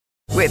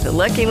With the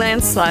Lucky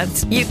Land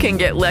Slots, you can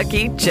get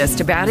lucky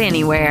just about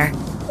anywhere.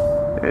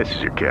 This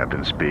is your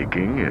captain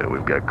speaking.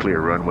 We've got clear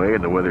runway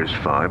and the weather's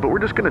fine, but we're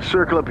just going to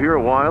circle up here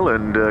a while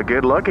and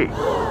get lucky.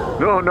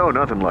 No,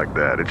 nothing like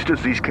that. It's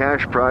just these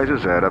cash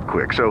prizes add up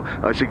quick. So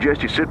I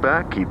suggest you sit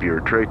back, keep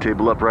your tray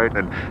table upright,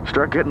 and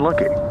start getting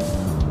lucky.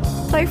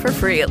 Play for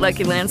free at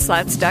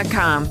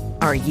LuckyLandSlots.com.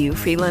 Are you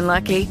feeling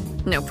lucky?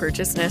 No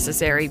purchase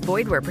necessary.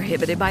 Void where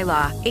prohibited by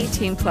law.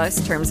 18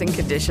 plus terms and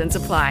conditions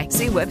apply.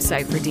 See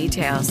website for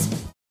details.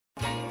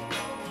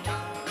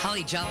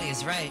 Holly Jolly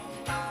is right.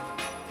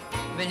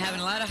 We've been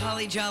having a lot of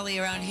holly jolly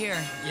around here.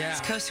 Yeah.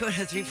 It's Coast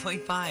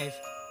 103.5.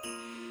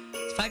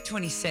 It's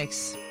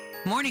 5:26.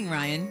 Morning,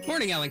 Ryan.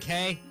 Morning, Ellen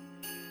K.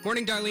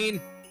 Morning,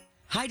 Darlene.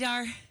 Hi,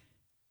 Dar.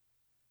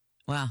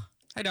 Wow.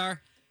 Hi,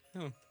 Dar.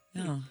 Oh.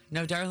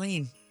 No,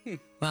 Darlene.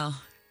 Well,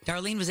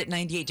 Darlene was at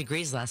 98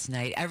 degrees last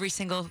night. Every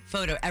single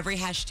photo, every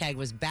hashtag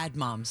was bad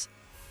moms.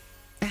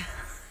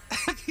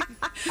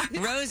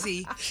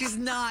 Rosie, she's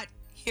not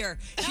here.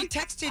 She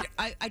texted.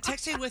 I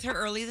texted with her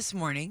early this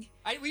morning.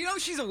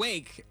 She's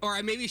awake,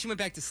 or maybe she went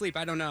back to sleep.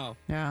 I don't know.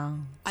 Yeah.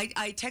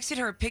 I texted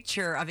her a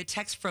picture of a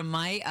text from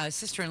my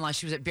sister-in-law.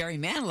 She was at Barry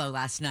Manilow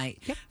last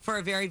night for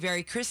a very,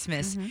 very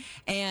Christmas,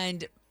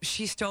 and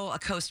she stole a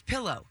Coast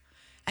pillow.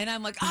 And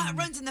I'm like, it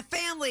runs in the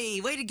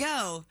family. Way to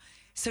go.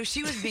 So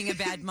she was being a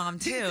bad mom,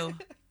 too.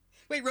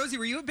 Wait, Rosie,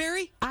 were you at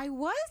Barry? I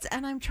was,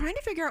 and I'm trying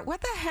to figure out what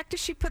the heck does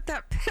she put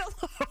that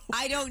pillow?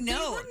 I don't know.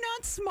 They were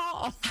not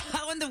small.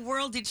 How in the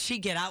world did she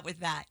get out with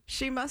that?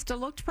 She must have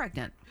looked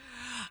pregnant.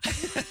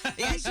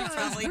 Yeah, she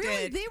probably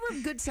did. They were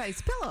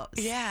good-sized pillows.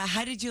 Yeah.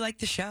 How did you like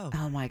the show?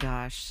 Oh, my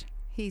gosh.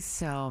 He's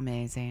so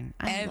amazing.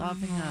 I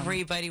love him.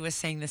 Everybody was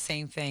saying the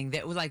same thing.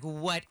 That was like,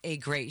 what a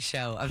great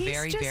show. A He's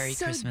very, just very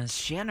so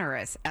Christmas.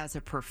 Generous as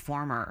a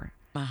performer.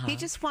 He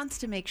just wants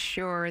to make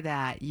sure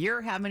that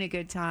you're having a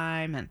good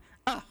time, and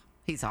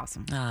he's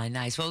awesome. Ah,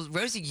 nice. Well,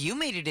 Rosie, you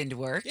made it into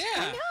work. Yeah.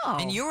 I know.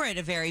 And you were at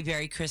a very,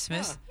 very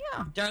Christmas.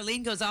 Yeah.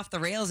 Darlene goes off the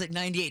rails at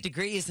 98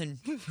 degrees, and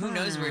who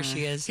knows where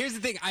she is. Here's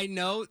the thing. I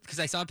know, because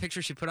I saw a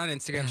picture she put on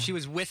Instagram. She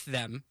was with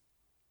them.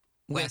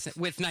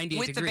 With 98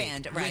 with degrees. the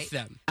band, right? With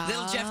them.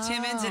 Little Jeff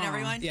Timmons and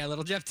everyone? Yeah,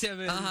 little Jeff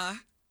Timmons.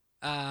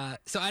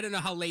 So I don't know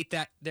how late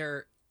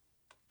their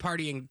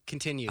partying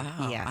continued.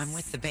 Oh, Yes. I'm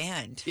with the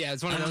band. Yeah,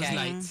 it's one of those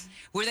nights.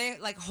 Were they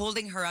like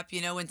holding her up,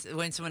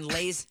 when someone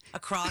lays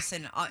across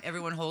and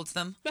everyone holds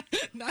them?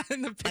 Not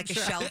in the Like a picture.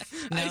 shelf?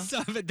 I No?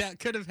 saw, but that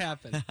could have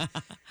happened.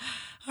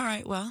 All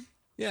right, well,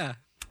 Yeah.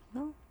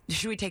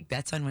 should we take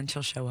bets on when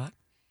she'll show up?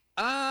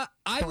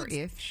 Or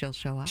if she'll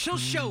show up. She'll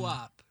show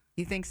up.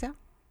 You think so?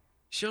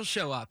 She'll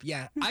show up.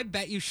 Yeah, I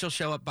bet you she'll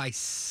show up by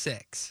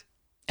 6.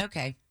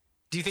 Okay.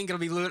 Do you think it'll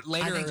be later?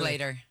 I think or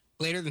later.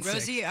 Later than 6?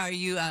 Rosie, are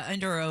you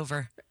under or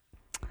over?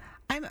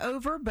 I'm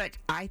over, but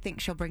I think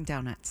she'll bring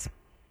donuts.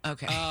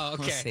 Okay. Oh,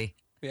 okay. We'll see.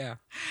 Yeah.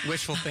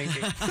 Wishful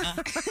thinking.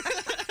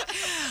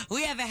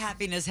 We have a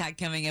happiness hack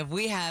coming up.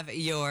 We have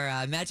your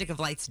Magic of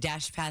Lights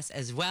Dash Pass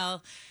as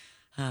well.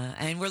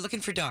 And we're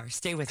looking for Dar.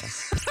 Stay with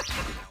us.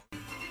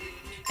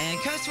 And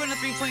Coast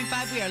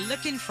 103.5, we are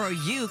looking for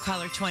you,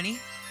 caller 20.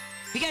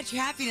 We got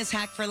your happiness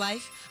hack for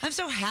life. I'm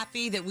so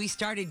happy that we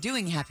started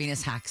doing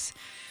happiness hacks.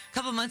 A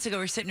couple months ago,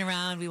 we're sitting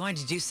around. We wanted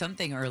to do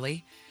something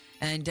early.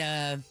 And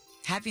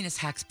happiness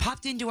hacks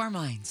popped into our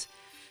minds.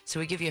 So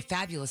we give you a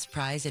fabulous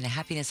prize and a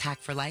happiness hack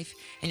for life.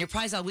 And your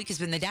prize all week has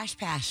been the Dash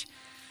Pass.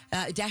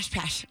 The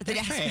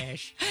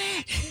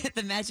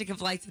Magic of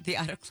Lights at the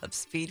Auto Club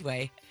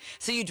Speedway.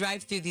 So you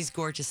drive through these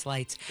gorgeous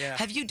lights. Yeah.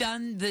 Have you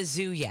done the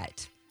zoo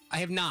yet? I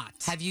have not.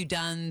 Have you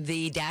done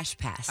the Dash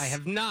Pass? I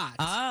have not.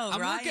 Oh,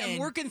 I'm Ryan.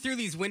 working through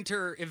these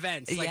winter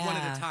events, one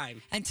at a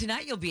time. And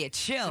tonight you'll be at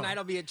Chill. Tonight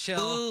I'll be at Chill.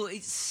 Ooh,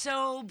 it's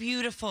so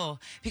beautiful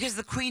because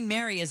the Queen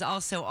Mary is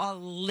also all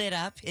lit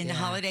up in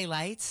holiday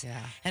lights.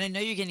 Yeah. And I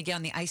know you're going to get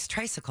on the ice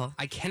tricycle.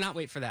 I cannot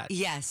wait for that.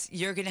 Yes,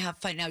 you're going to have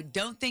fun. Now,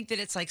 don't think that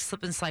it's like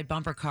slip and slide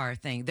bumper car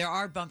thing. There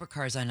are bumper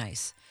cars on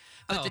ice.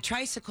 But the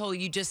tricycle,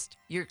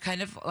 you're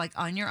kind of like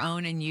on your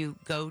own and you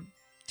go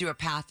through a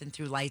path and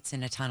through lights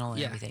and a tunnel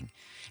and everything.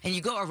 And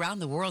you go around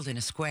the world in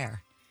a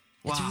square.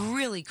 Wow. It's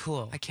really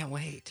cool. I can't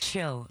wait.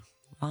 Chill.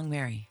 Long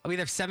Mary. I'll be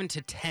there 7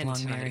 to 10 Long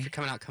tonight. Mary. If you're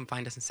coming out, come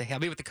find us and say, hey, I'll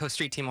be with the Coast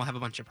Street team. We'll have a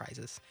bunch of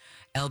prizes.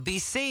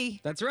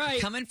 LBC. That's right.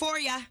 Coming for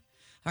you. All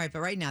right, but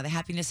right now, the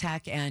happiness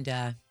hack and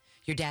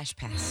your Dash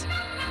Pass.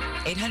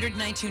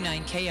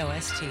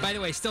 800-929-KOST. By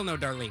the way, still no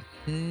Darlene.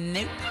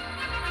 Nope.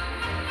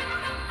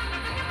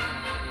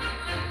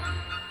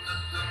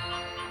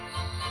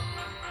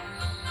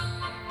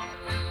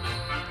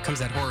 Comes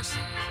that horse.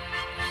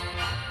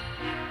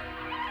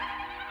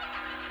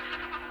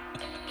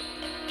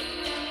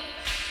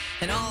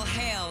 And all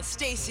hail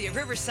Stacy of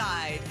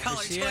Riverside,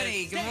 caller she 20.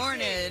 is. Good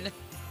morning.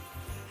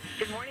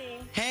 Good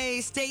morning.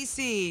 Hey,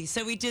 Stacy.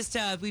 So we just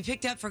we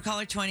picked up for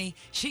caller 20.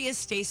 She is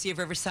Stacy of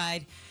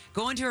Riverside,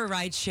 going to her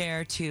ride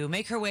share to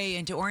make her way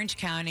into Orange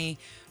County,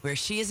 where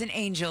she is an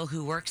angel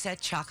who works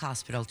at Chalk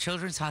Hospital,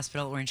 Children's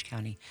Hospital, Orange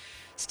County.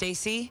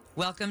 Stacy,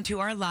 welcome to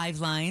our live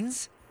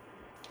lines.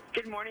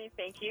 Good morning.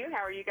 Thank you.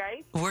 How are you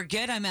guys? We're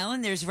good. I'm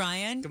Ellen. There's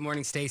Ryan. Good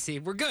morning, Stacy.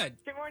 We're good.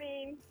 Good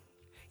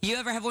You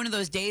ever have one of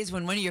those days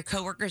when one of your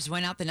coworkers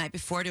went out the night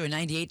before to a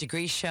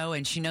 98-degree show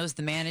and she knows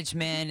the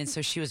management, and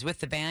so she was with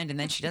the band, and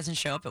then she doesn't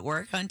show up at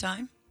work on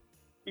time?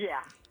 Yeah.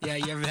 Yeah,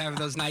 you ever have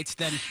those nights?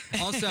 Then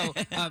also,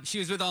 she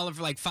was with all of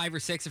like 5 or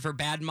 6 of her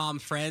bad mom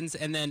friends,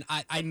 and then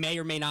I may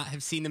or may not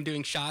have seen them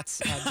doing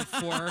shots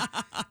before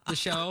the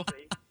show.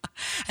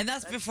 And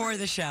that's before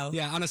the show.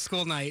 Yeah, on a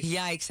school night.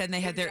 Yikes. And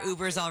they had their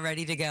Ubers all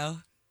ready to go.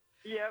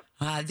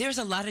 Yep. There's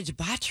a lot of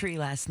debauchery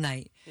last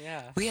night.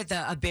 Yeah. We had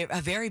a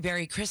very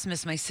berry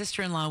Christmas. My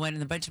sister-in-law went,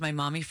 and a bunch of my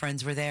mommy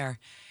friends were there.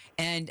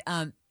 And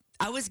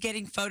I was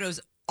getting photos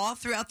all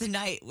throughout the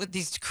night with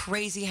these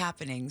crazy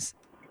happenings.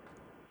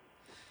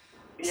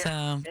 Yeah,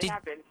 So, it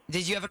happened.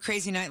 did you have a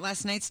crazy night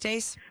last night,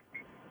 Stace?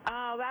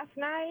 Last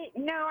night?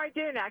 No, I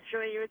didn't,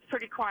 actually. It was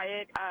pretty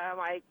quiet.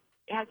 I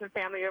had some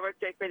family over to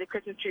decorate the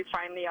Christmas tree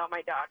finally. All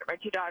my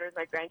 2 daughters,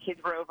 my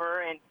grandkids were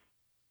over, and,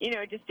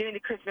 just doing the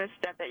Christmas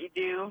stuff that you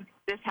do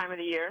this time of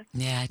the year.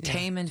 Yeah,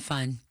 tame and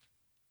fun.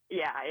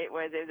 Yeah, it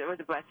was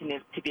a blessing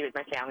to be with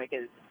my family,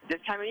 because this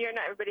time of year,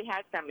 not everybody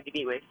has family to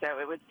be with, so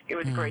it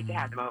was great to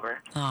have them over.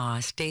 Aw,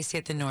 Stacy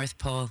at the North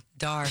Pole.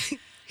 Dar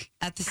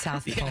at the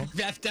South Pole. Yeah,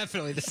 that's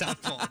definitely the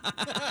South Pole.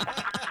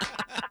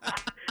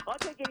 I'll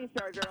take any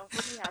star, girl.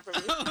 What do you have for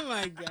me? Oh,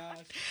 my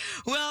gosh.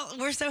 Well,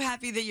 we're so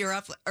happy that you're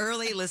up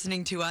early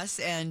listening to us,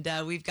 and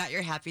we've got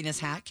your happiness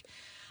hack.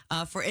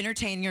 For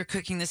entertaining or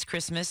cooking this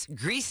Christmas,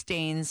 grease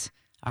stains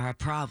are a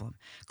problem.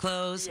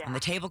 Clothes, on the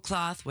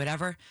tablecloth,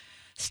 whatever.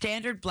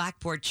 Standard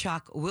blackboard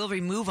chalk will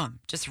remove them.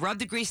 Just rub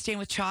the grease stain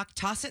with chalk,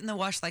 toss it in the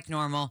wash like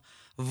normal.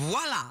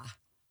 Voila!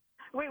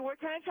 Wait, what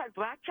kind of chalk?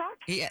 Black chalk?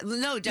 Yeah,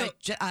 no,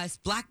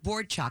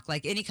 blackboard chalk,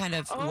 like any kind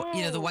of,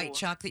 the white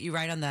chalk that you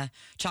write on the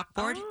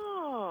chalkboard.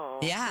 Oh.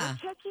 Yeah. Well,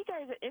 Chuck, you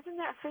guys, isn't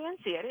that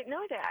fancy? I didn't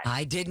know that.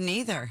 I didn't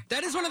either.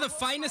 That is one of the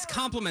finest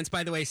compliments,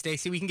 by the way,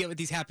 Stacey, we can get with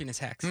these happiness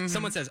hacks.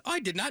 Someone says, oh, I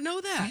did not know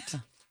that. Yeah.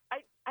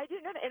 I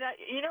didn't know that. And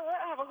you know what?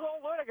 I have a whole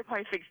load I could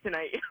probably fix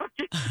tonight.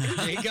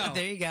 There you go.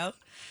 There you go.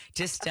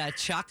 Just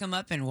chalk them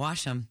up and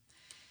wash them.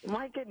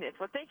 My goodness.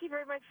 Well, thank you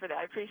very much for that.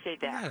 I appreciate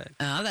that.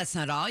 Oh, that's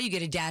not all. You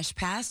get a dash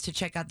pass to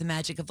check out the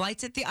magic of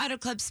lights at the Auto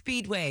Club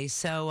Speedway.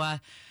 So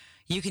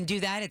you can do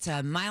that. It's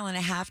a 1.5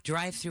 mile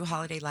drive-through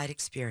holiday light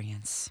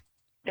experience.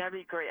 That'd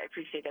be great. I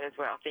appreciate that as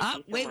well. Thank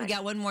you so wait, much. we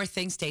got one more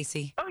thing,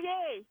 Stacy. Oh,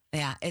 yay.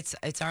 Yeah, it's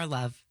our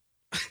love.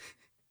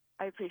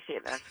 I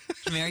appreciate that.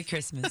 Merry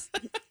Christmas.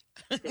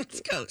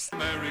 Let's go.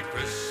 Merry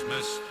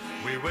Christmas,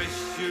 we wish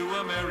you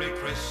a Merry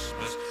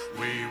Christmas.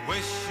 We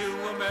wish you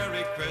a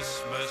Merry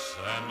Christmas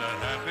and a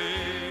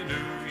Happy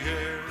New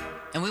Year.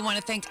 And we want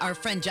to thank our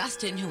friend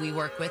Justin, who we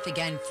work with,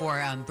 again,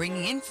 for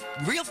bringing in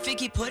real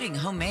figgy pudding,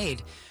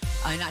 homemade,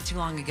 not too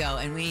long ago.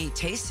 And we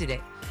tasted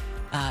it.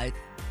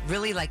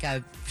 Really like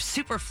a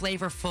super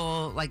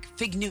flavorful, like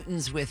Fig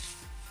Newtons with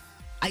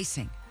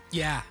icing.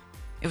 Yeah.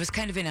 It was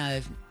kind of in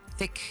a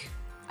thick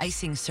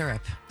icing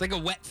syrup. Like a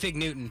wet Fig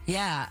Newton.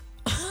 Yeah.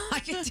 I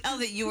can tell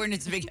that you weren't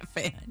as big a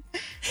fan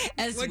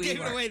as What we gave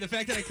were. it away? The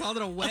fact that I called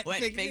it a wet,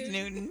 Fig Newton?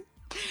 Newton.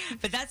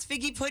 But that's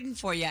Figgy Pudding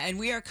for you. And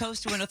we are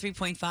Coast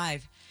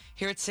 103.5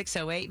 here at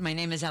 608. My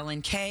name is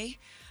Ellen Kay.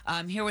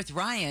 I'm here with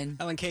Ryan.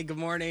 Ellen K, good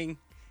morning.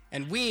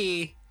 And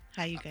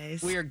Hi, you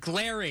guys. we are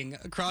glaring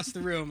across the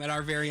room at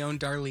our very own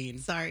Darlene.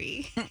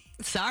 Sorry.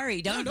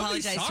 Sorry, don't No, don't be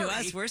apologize to sorry.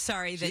 us. We're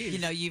sorry that you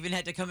even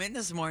had to come in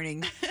this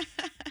morning.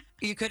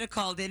 You could have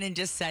called in and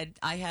just said,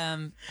 I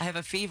have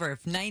a fever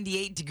of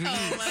 98 degrees.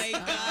 Oh my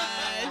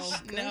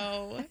gosh.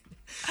 No.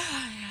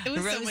 It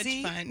was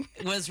Rosie so much fun.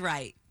 was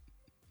right.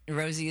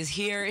 Rosie is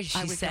here. She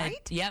I was said,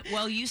 right? Yep.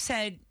 Well, you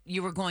said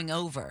you were going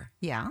over,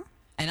 Yeah,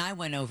 and I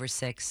went over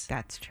 6.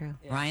 that's true.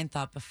 Ryan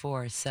thought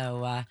before.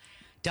 So,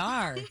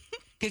 Dar,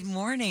 good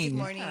morning. Good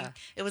morning.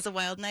 It was a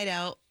wild night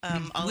out.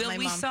 All of my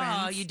We mom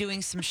saw friends. you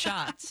doing some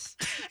shots.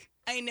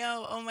 I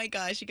know. Oh my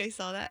gosh, you guys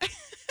saw that?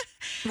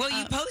 Well,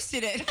 you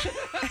posted it.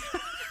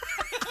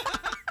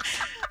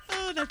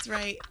 Oh, that's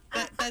right.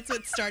 That's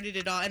what started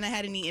it all. And I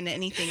hadn't eaten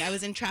anything. I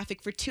was in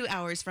traffic for 2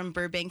 hours from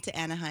Burbank to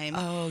Anaheim.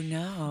 Oh,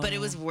 no. But it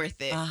was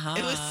worth it. Uh-huh.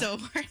 It was so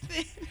worth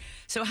it.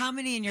 So how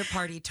many in your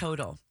party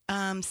total?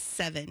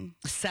 7.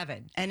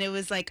 7. And it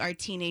was like our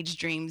teenage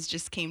dreams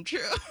just came true.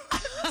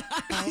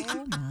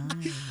 Oh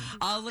my!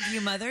 All of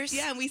you mothers?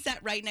 Yeah, and we sat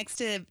right next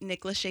to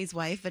Nick Lachey's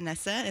wife,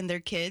 Vanessa, and their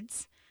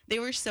kids. They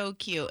were so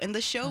cute. And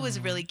the show was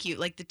really cute.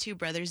 Like the 2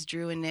 brothers,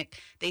 Drew and Nick,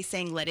 they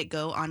sang Let It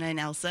Go, Anna and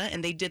Elsa,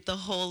 and they did the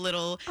whole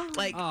little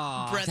brother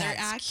That's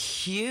act.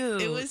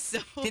 cute. It was so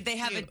Did they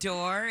have a cute.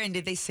 door and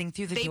did they sing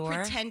through the They door?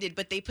 pretended,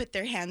 but they put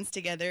their hands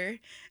together.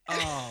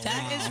 Oh,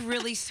 That is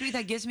really sweet.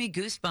 That gives me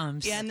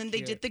goosebumps. Yeah, and then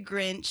they did the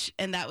Grinch,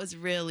 and that was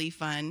really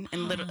fun.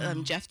 And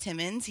little Jeff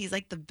Timmons, he's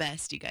like the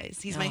best, you guys.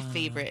 He's my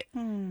favorite.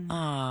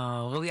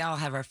 Oh, well, we all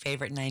have our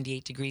favorite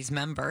 98 Degrees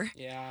member.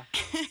 yeah.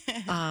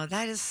 Oh,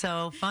 that is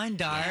so fun,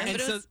 Dar. Yeah. And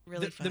But it so was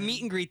really the fun.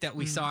 meet and greet that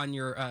we saw on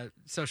your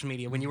social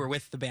media when you were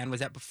with the band, was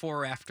that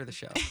before or after the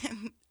show?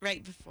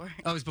 Right before.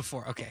 Oh, it was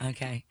before. Okay.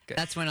 Okay. Good.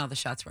 That's when all the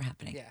shots were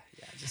happening. Yeah.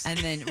 Just, And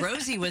then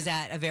Rosie was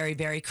at a very,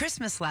 very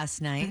Christmas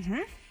last night,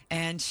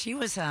 and she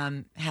was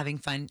having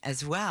fun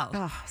as well.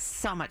 Oh,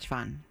 so much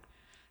fun.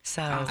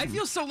 So I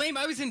feel so lame.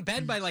 I was in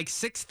bed by like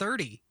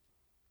 6:30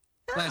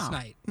 last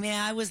night.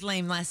 yeah, I was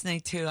lame last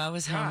night too. I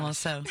was home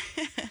also.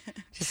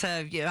 Just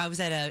I was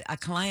at a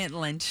client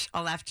lunch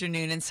all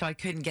afternoon, and so I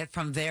couldn't get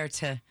from there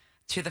to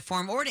the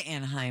Forum or to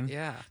Anaheim.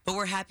 Yeah. But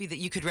we're happy that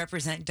you could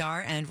represent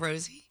Dar and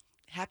Rosie.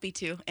 Happy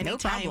to. No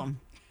Anytime.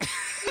 problem.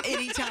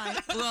 Anytime.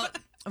 Well,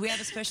 we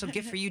have a special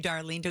gift for you,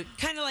 Darlene, to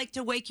kind of like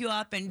to wake you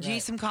up. And do you need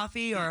some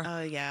coffee or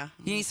Oh, yeah.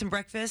 you need some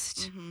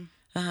breakfast? You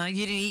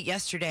didn't eat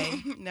yesterday.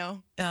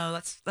 No.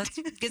 Let's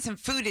get some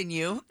food in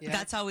you. Yeah.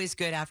 That's always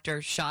good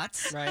after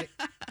shots. Right.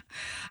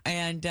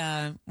 And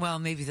well,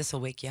 maybe this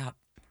will wake you up.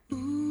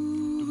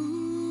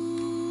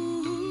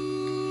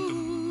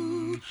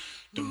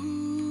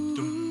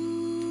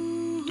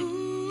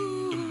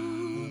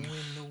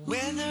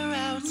 When the weather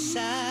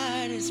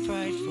outside is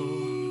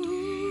frightful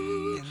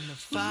and the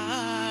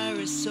fire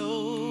is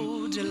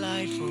so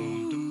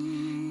delightful,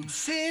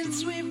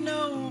 since we've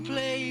no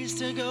place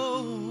to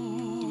go,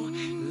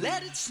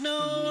 let it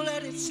snow,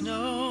 let it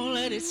snow,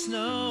 let it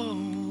snow.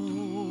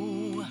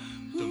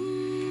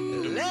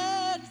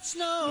 Let it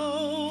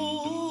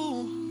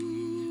snow.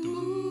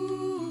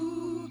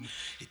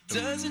 It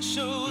doesn't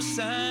show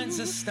signs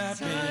of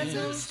stopping.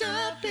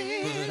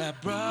 But I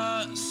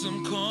brought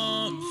some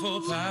corn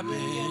for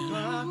popping.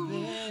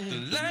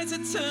 The lights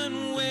are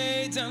turned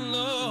way down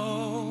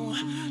low.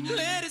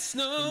 Let it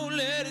snow,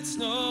 let it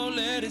snow,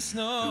 let it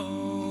snow.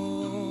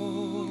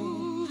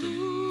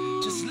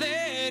 Just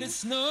let it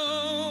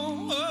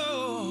snow.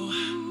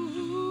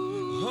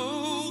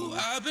 Oh,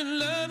 I've been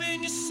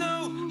loving you so.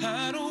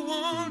 I don't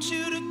want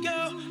you to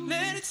go.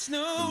 Let it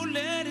snow,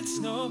 let it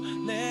snow,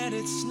 let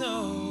it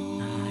snow.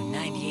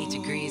 98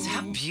 degrees.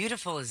 How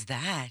beautiful is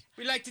that?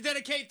 We'd like to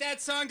dedicate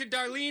that song to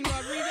Darlene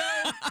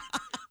Rodrigo.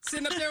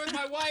 Sitting up there with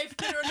my wife.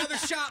 Get her another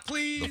shot,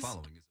 please.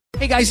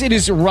 Hey guys, it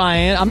is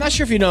Ryan. I'm not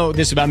sure if you know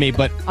this about me,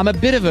 but I'm a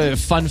bit of a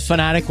fun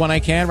fanatic when I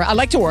can. I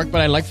like to work,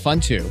 but I like fun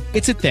too.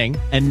 It's a thing.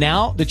 And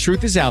now the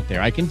truth is out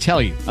there. I can tell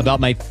you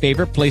about my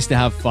favorite place to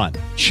have fun.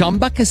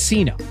 Chumba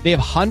Casino. They have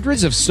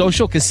hundreds of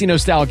social casino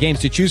style games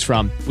to choose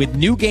from with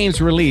new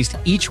games released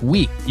each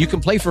week. You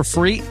can play for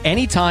free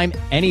anytime,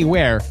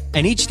 anywhere.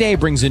 And each day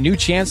brings a new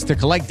chance to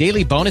collect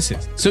daily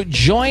bonuses. So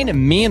join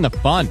me in the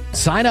fun.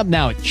 Sign up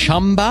now at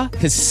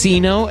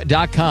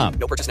ChumbaCasino.com.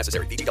 No purchase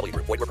necessary. VGW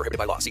Group. Void where prohibited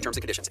by law. See terms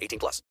and conditions. 18+.